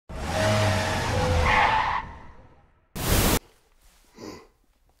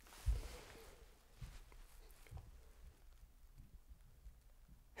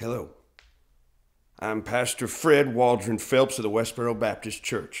Hello. I'm Pastor Fred Phelps of the Westboro Baptist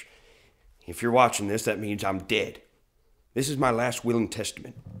Church. If you're watching this, that means I'm dead. This is my last will and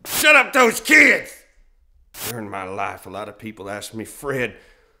testament. Shut up those kids! During my life, a lot of people ask me, Fred,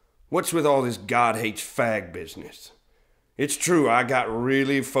 what's with all this God hates fag business? It's true, I got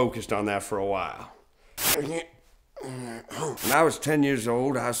really focused on that for a while. When I was 10 years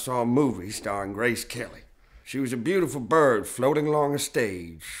old, I saw a movie starring Grace Kelly. She was a beautiful bird floating along a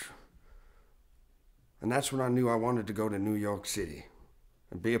stage. And that's when I knew I wanted to go to New York City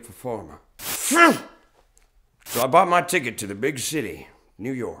and be a performer. So I bought my ticket to the big city,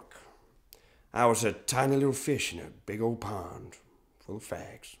 New York. I was a tiny little fish in a big old pond full of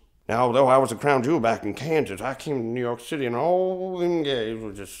fags. Now, although I was a crown jewel back in Kansas, I came to New York City and all them gays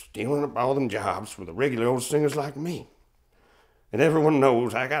were just stealing up all them jobs for the regular old singers like me. And everyone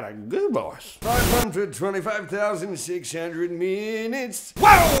knows I got a good voice. 525,600 minutes.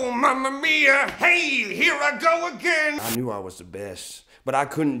 Whoa, mamma mia, hey, here I go again. I knew I was the best, but I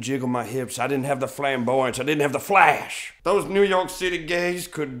couldn't jiggle my hips. I didn't have the flamboyance. I didn't have the flash. Those New York City gays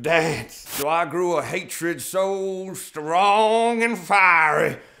could dance. So I grew a hatred so strong and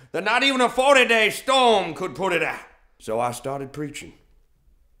fiery that not even a 40-day storm could put it out. So I started preaching.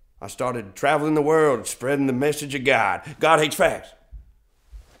 I started traveling the world, spreading the message of God. God hates fags.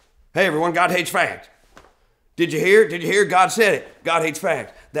 Hey everyone, God hates fags. Did you hear? Did you hear? God said it. God hates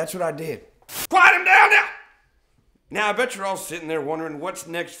fags. That's what I did. Quiet him down now! Now I bet you're all sitting there wondering what's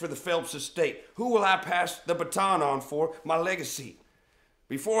next for the Phelps estate. Who will I pass the baton on for my legacy?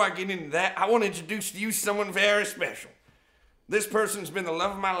 Before I get into that, I want to introduce to you someone very special. This person's been the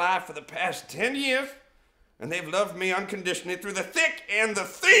love of my life for the past 10 years. And they've loved me unconditionally through the thick and the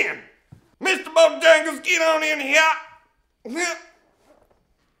thin. Mr. Bojangles, get on in here.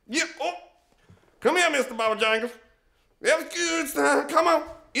 Yeah. Oh. Come here, Mr. Bojangles. That's good, son. Come on.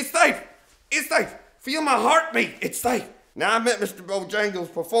 It's safe. It's safe. Feel my heartbeat. It's safe. Now, I met Mr.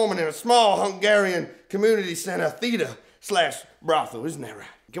 Bojangles performing in a small Hungarian community center theater/brothel. Isn't that right?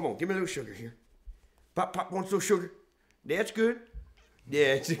 Come on, give me a little sugar here. Pop, want a little sugar? That's good.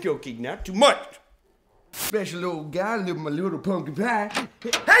 Yeah, it's okay. Not too much. Special old guy, living my little pumpkin pie.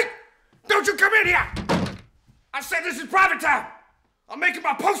 Hey! Don't you come in here! I said this is private time! I'm making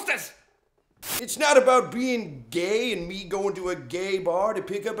my posters! It's not about being gay and me going to a gay bar to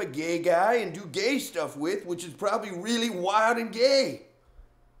pick up a gay guy and do gay stuff with, which is probably really wild and gay.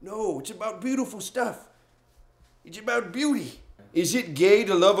 No, it's about beautiful stuff. It's about beauty. Is it gay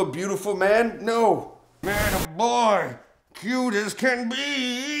to love a beautiful man? No. Man, a boy, cute as can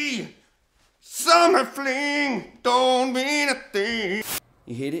be. Summer fling don't mean a thing.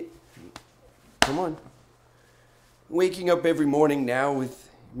 You hit it? Come on. Waking up every morning now with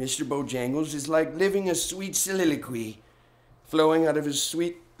Mr. Bojangles is like living a sweet soliloquy flowing out of his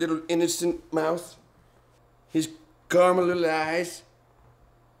sweet little innocent mouth, his caramel little eyes,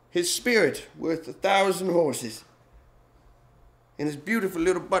 his spirit worth 1,000 horses, and his beautiful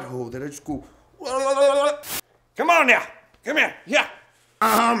little butthole that I just go. Come on now. Come here. Yeah.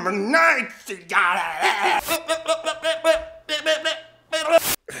 I'm a night.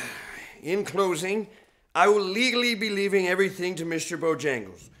 In closing, I will legally be leaving everything to Mr.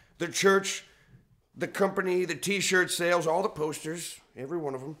 Bojangles. The church, the company, the t-shirt sales, all the posters, every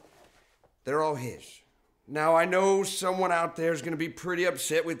one of them, they're all his. Now, I know someone out there is going to be pretty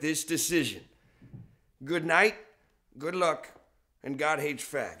upset with this decision. Good night, good luck, and God hates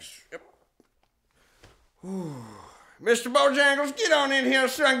fags. Yep. Mr. Bojangles, get on in here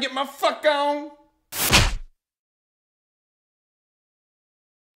so I can get my fuck on.